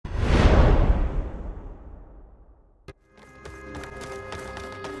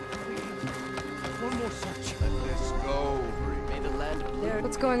searching. Let this go, Bree. May the land bloom.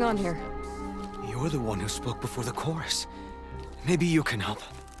 What's going on here? You're the one who spoke before the chorus. Maybe you can help.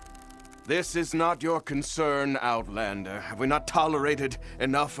 This is not your concern, Outlander. Have we not tolerated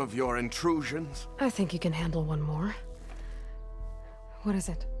enough of your intrusions? I think you can handle one more. What is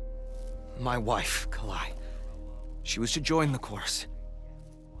it? My wife, Kalai. She was to join the chorus.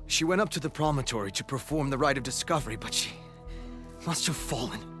 She went up to the Promontory to perform the rite of discovery, but she must have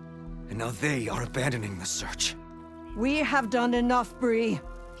fallen. And now they are abandoning the search. We have done enough, Bree.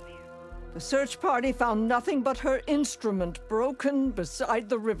 The search party found nothing but her instrument broken beside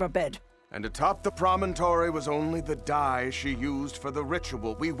the riverbed. And atop the promontory was only the dye she used for the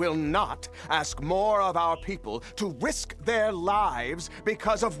ritual. We will not ask more of our people to risk their lives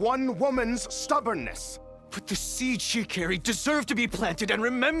because of one woman's stubbornness. But the seed she carried deserved to be planted and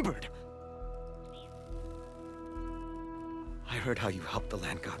remembered. I heard how you helped the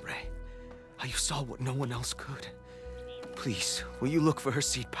land god Ray. How you saw what no one else could. Please, will you look for her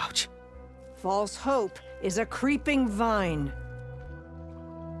seed pouch? False hope is a creeping vine.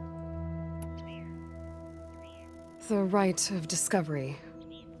 The rite of discovery.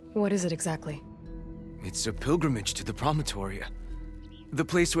 What is it exactly? It's a pilgrimage to the Promontory. The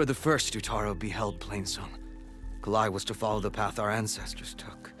place where the first Utaro beheld Plainsong. Kalai was to follow the path our ancestors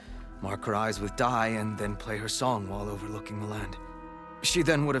took. Mark her eyes with dye and then play her song while overlooking the land. She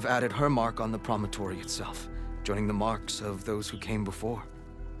then would have added her mark on the promontory itself, joining the marks of those who came before.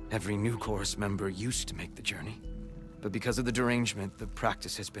 Every new chorus member used to make the journey. But because of the derangement, the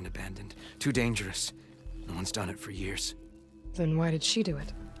practice has been abandoned. Too dangerous. No one's done it for years. Then why did she do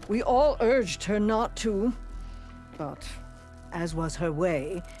it? We all urged her not to. But, as was her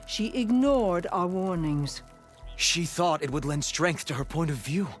way, she ignored our warnings. She thought it would lend strength to her point of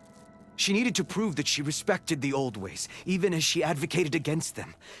view. She needed to prove that she respected the old ways, even as she advocated against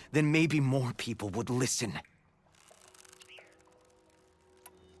them. Then maybe more people would listen.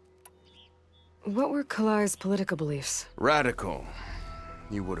 What were Kalai's political beliefs? Radical.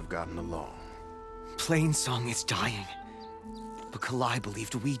 You would have gotten along. Plainsong is dying. But Kalai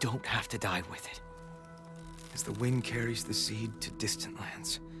believed we don't have to die with it. As the wind carries the seed to distant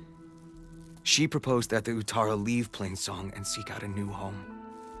lands. She proposed that the Utara leave Plainsong and seek out a new home.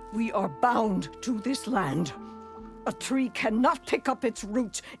 We are bound to this land. A tree cannot pick up its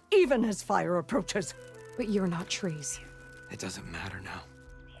roots, even as fire approaches. But you're not trees. It doesn't matter now.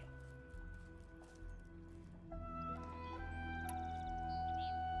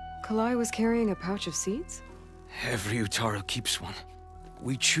 Kalai was carrying a pouch of seeds? Every Utaro keeps one.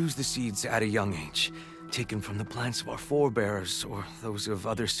 We choose the seeds at a young age, taken from the plants of our forebears or those of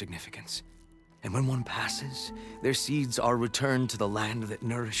other significance. And when one passes, their seeds are returned to the land that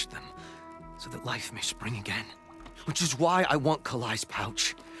nourished them, so that life may spring again. Which is why I want Kalai's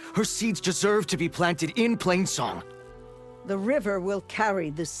pouch. Her seeds deserve to be planted in Plainsong. The river will carry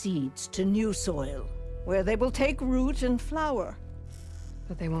the seeds to new soil, where they will take root and flower.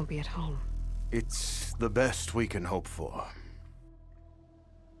 But they won't be at home. It's the best we can hope for.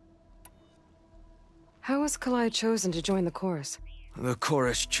 How was Kalai chosen to join the chorus? The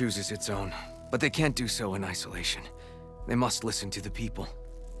chorus chooses its own, but they can't do so in isolation. They must listen to the people.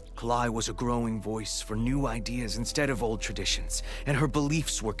 Kalai was a growing voice for new ideas instead of old traditions, and her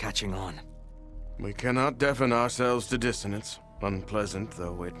beliefs were catching on. We cannot deafen ourselves to dissonance, unpleasant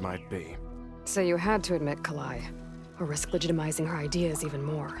though it might be. So you had to admit Kalai, or risk legitimizing her ideas even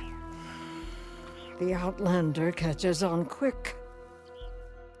more. The Outlander catches on quick.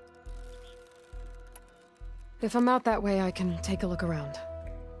 If I'm out that way, I can take a look around.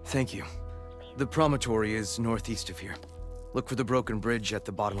 Thank you. The promontory is northeast of here. Look for the broken bridge at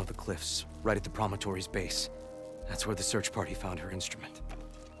the bottom of the cliffs, right at the promontory's base. That's where the search party found her instrument.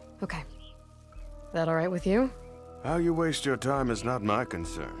 Okay. That all right with you? How you waste your time is not my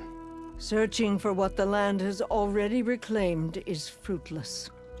concern. Searching for what the land has already reclaimed is fruitless.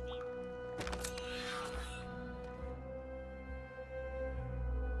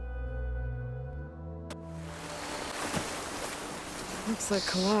 Looks like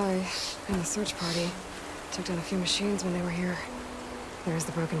Kalai and the search party took down a few machines when they were here. There's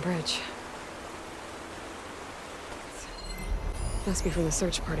the broken bridge. Must be from the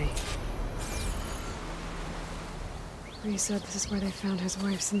search party. Bree said this is where they found his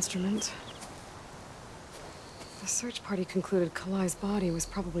wife's instrument. The search party concluded Kalai's body was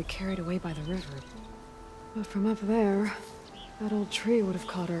probably carried away by the river. But from up there, that old tree would have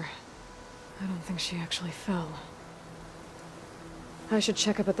caught her. I don't think she actually fell. I should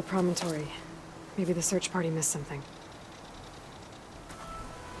check up at the promontory. Maybe the search party missed something.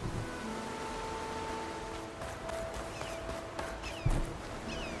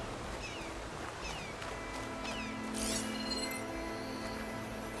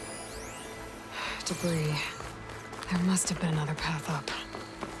 Debris. There must have been another path up.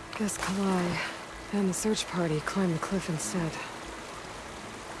 Guess Kalai and the search party climbed the cliff instead.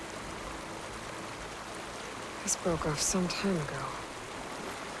 This broke off some time ago.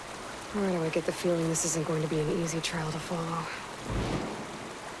 Why do I get the feeling this isn't going to be an easy trail to follow?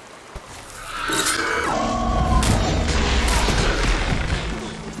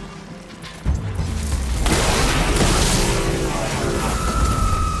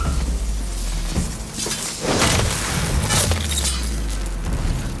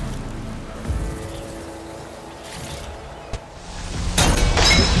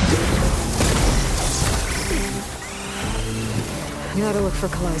 Gotta look for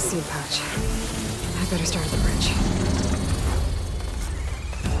Kalai's seed pouch. I better start at the bridge.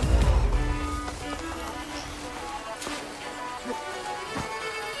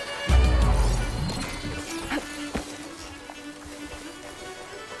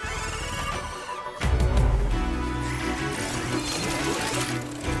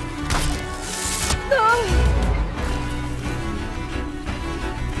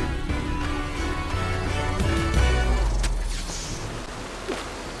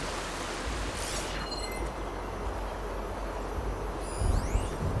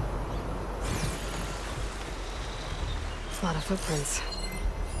 A lot of footprints.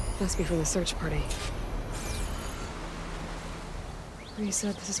 Must be from the search party. Bree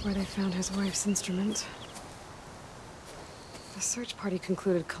said this is where they found his wife's instrument. The search party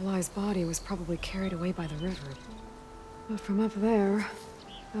concluded Kalai's body was probably carried away by the river. But from up there,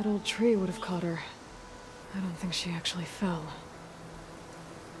 that old tree would have caught her. I don't think she actually fell.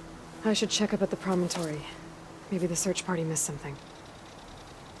 I should check up at the Promontory. Maybe the search party missed something.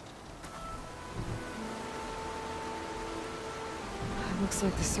 Looks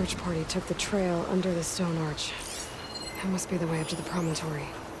like the search party took the trail under the stone arch. That must be the way up to the promontory.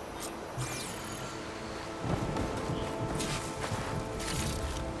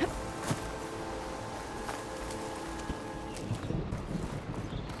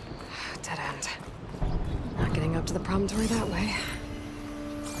 Dead end. Not getting up to the promontory that way.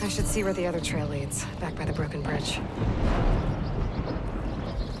 I should see where the other trail leads, back by the broken bridge.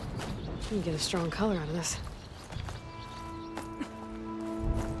 You can get a strong color out of this.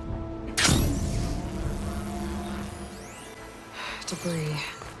 Debris.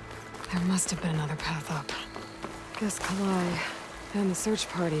 There must have been another path up. Guess Kalai and the search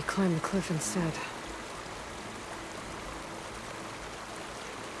party climbed the cliff instead.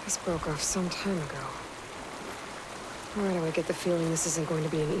 This broke off some time ago. Why do I get the feeling this isn't going to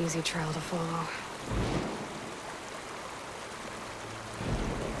be an easy trail to follow?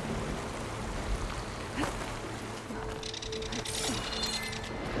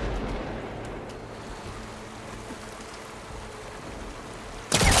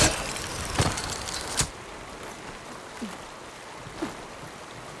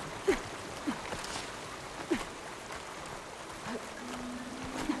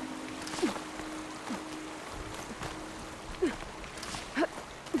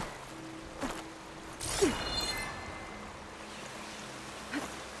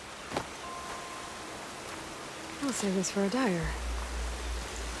 I'll save this for a dyer.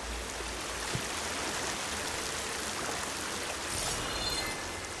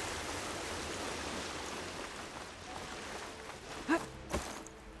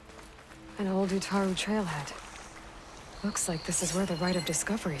 An old Utaru trailhead. Looks like this is where the Rite of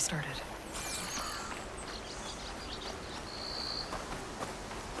Discovery started.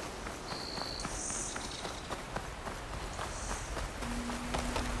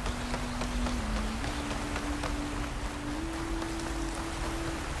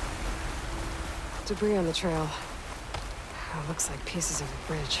 Debris on the trail. Oh, looks like pieces of a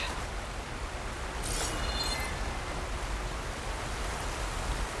bridge.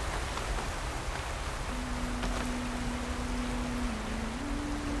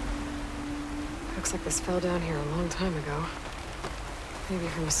 Looks like this fell down here a long time ago. Maybe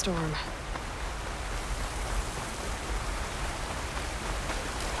from a storm.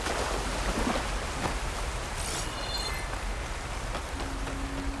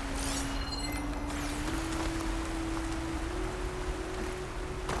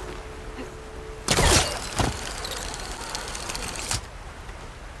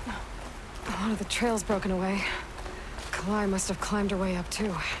 One of the trail's broken away. Kalai must have climbed her way up,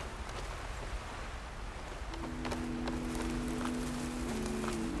 too.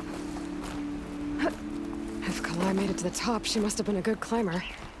 If Kalai made it to the top, she must have been a good climber.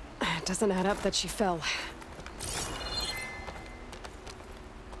 It doesn't add up that she fell.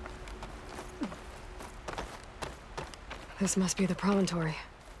 This must be the Promontory.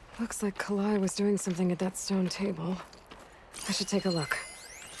 Looks like Kalai was doing something at that stone table. I should take a look.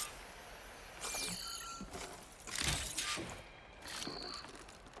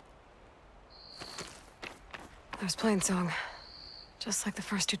 There's Plainsong. Just like the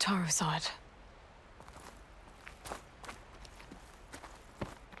first Utaru saw it.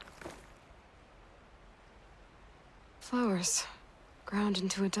 Flowers. Ground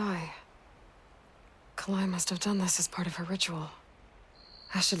into a dye. Kalai must have done this as part of her ritual.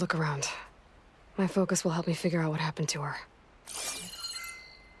 I should look around. My focus will help me figure out what happened to her.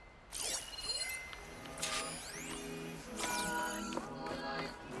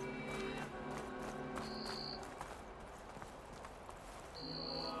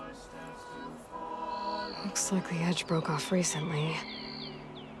 Looks like the edge broke off recently.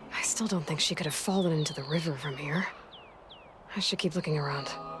 I still don't think she could have fallen into the river from here. I should keep looking around.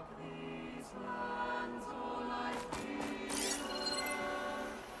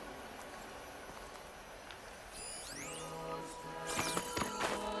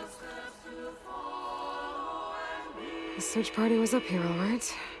 The search party was up here, all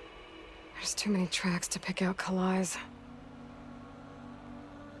right. There's too many tracks to pick out Kalai's.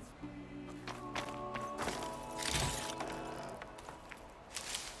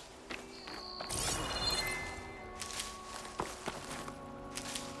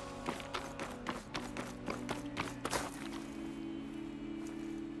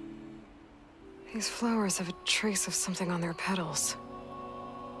 These flowers have a trace of something on their petals.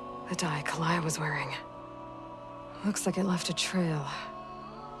 The dye Kalai was wearing. Looks like it left a trail.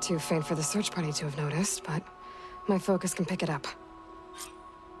 Too faint for the search party to have noticed, but my focus can pick it up.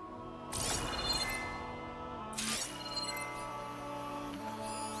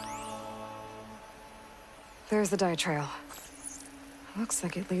 There's the dye trail. Looks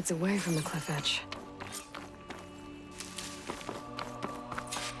like it leads away from the cliff edge.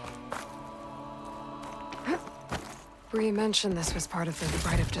 Bree mentioned this was part of the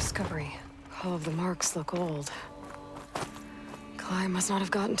rite of discovery. All of the marks look old. Kalai must not have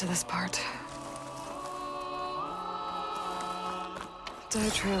gotten to this part. The dye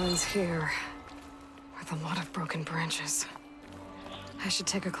trail ends here, with a lot of broken branches. I should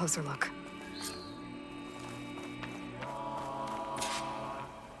take a closer look.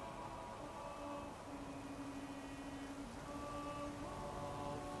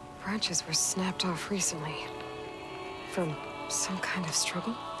 Branches were snapped off recently. From some kind of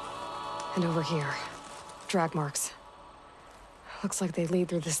struggle? And over here, drag marks. Looks like they lead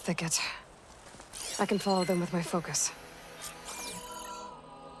through this thicket. I can follow them with my focus.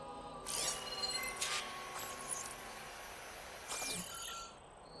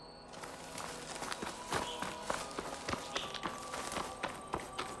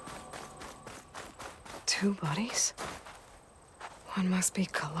 Two bodies? One must be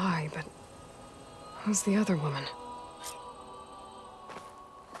Kalai, but who's the other woman?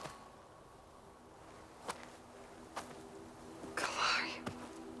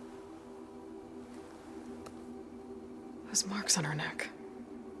 Those marks on her neck.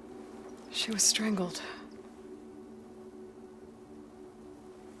 She was strangled.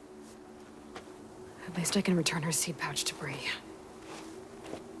 At least I can return her seed pouch to Bree.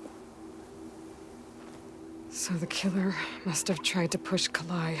 So the killer must have tried to push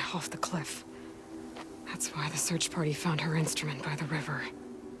Kalai off the cliff. That's why the search party found her instrument by the river.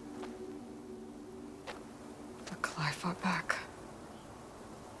 But Kalai fought back.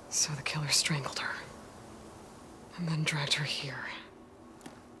 So the killer strangled her. And then dragged her here.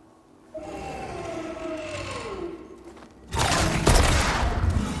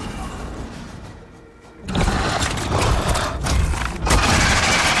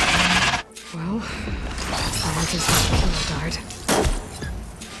 Well, that answers how the killer died.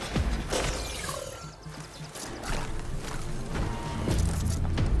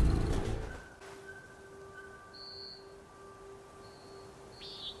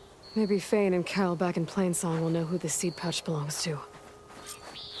 Maybe Fane and Cal back in Plainsong will know who the seed pouch belongs to.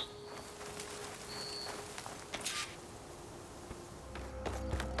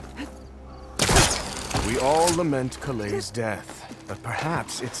 We all lament Kalai's death, but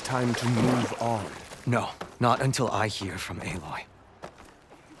perhaps it's time to move on. No, not until I hear from Aloy.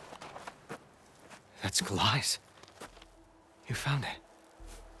 That's Kalai's. You found it.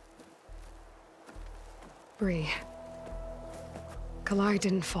 Bree. Kalai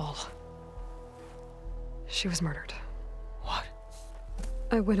didn't fall. She was murdered. What?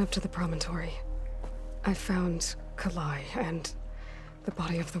 I went up to the Promontory. I found Kalai and the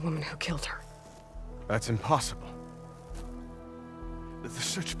body of the woman who killed her. That's impossible. The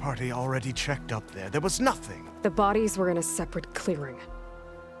search party already checked up there. There was nothing. The bodies were in a separate clearing.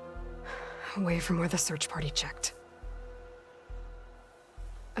 away from where the search party checked.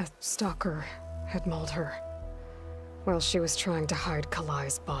 A stalker had mauled her while she was trying to hide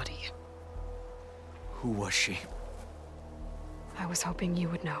Kalai's body. Who was she? I was hoping you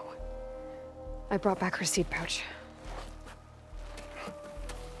would know. I brought back her seed pouch.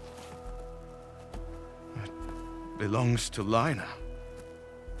 It belongs to Lina.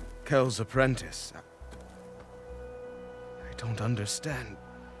 Kel's apprentice. I don't understand.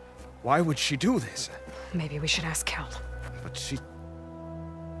 Why would she do this? Maybe we should ask Kel. But she...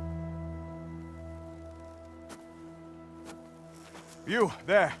 You,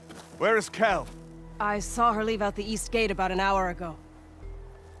 there. Where is Kel? I saw her leave out the east gate about an hour ago.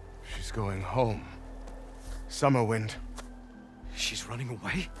 She's going home. Summerwind. She's running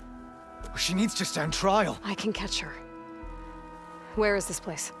away? She needs to stand trial. I can catch her. Where is this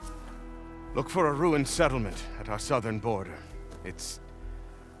place? Look for a ruined settlement at our southern border. It's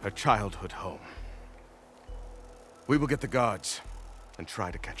her childhood home. We will get the guards and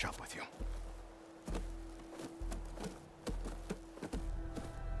try to catch up with you.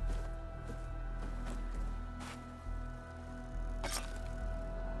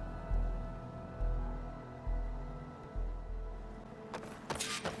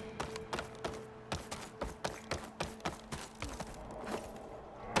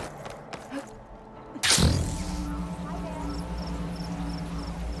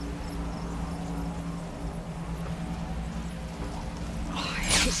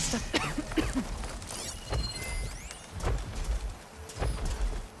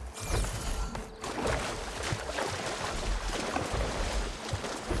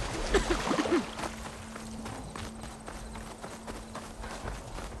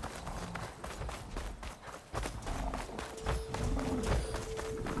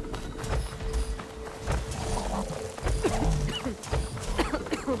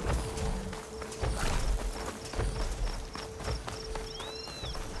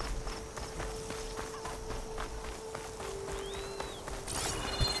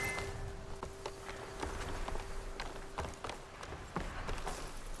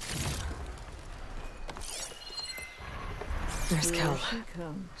 There's Kel. Here she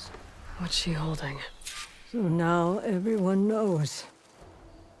comes. What's she holding? So now everyone knows.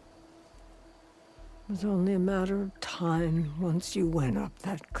 It was only a matter of time once you went up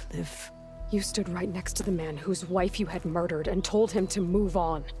that cliff. You stood right next to the man whose wife you had murdered and told him to move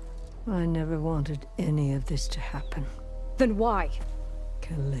on. I never wanted any of this to happen. Then why?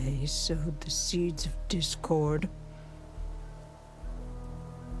 Kalai sowed the seeds of discord.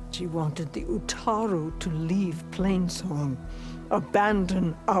 She wanted the Utaru to leave Plainsong,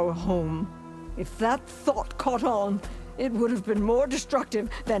 abandon our home. If that thought caught on, it would have been more destructive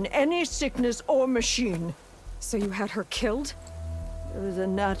than any sickness or machine. So you had her killed? There is a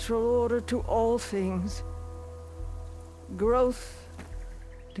natural order to all things. Growth,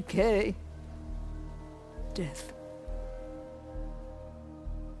 decay, death.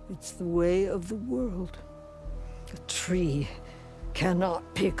 It's the way of the world. A tree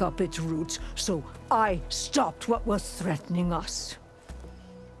cannot pick up its roots, so I stopped what was threatening us.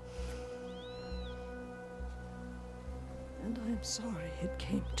 And I'm sorry it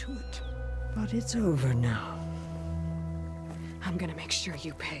came to it. But it's over now. I'm gonna make sure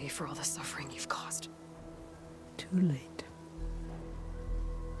you pay for all the suffering you've caused. Too late.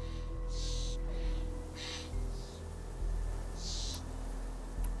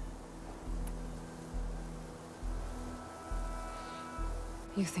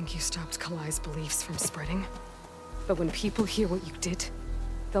 You think you stopped Kalai's beliefs from spreading? But when people hear what you did,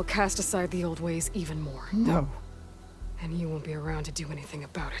 they'll cast aside the old ways even more. No. And you won't be around to do anything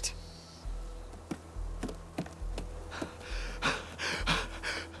about it.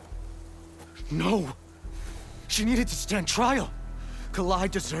 No! She needed to stand trial!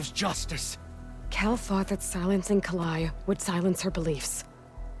 Kalai deserves justice. Kel thought that silencing Kalai would silence her beliefs.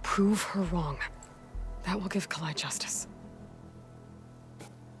 Prove her wrong. That will give Kalai justice.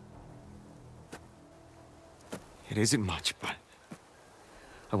 It isn't much, but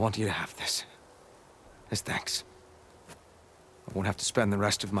I want you to have this. As thanks. I won't have to spend the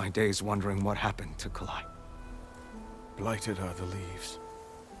rest of my days wondering what happened to Kalai. Blighted are the leaves.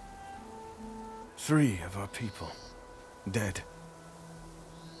 3 of our people, dead.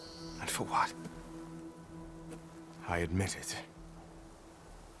 And for what? I admit it.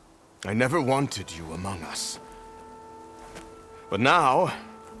 I never wanted you among us. But now,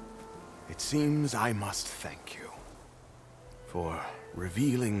 it seems I must thank you for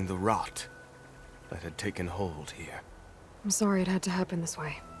revealing the rot that had taken hold here. I'm sorry it had to happen this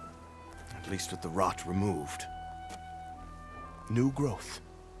way. At least with the rot removed, new growth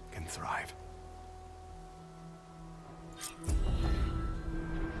can thrive.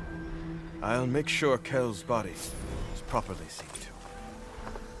 I'll make sure Kel's body is properly seen to.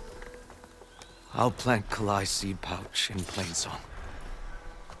 I'll plant Kalai's seed pouch in Plainsong.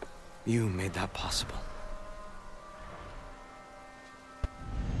 You made that possible.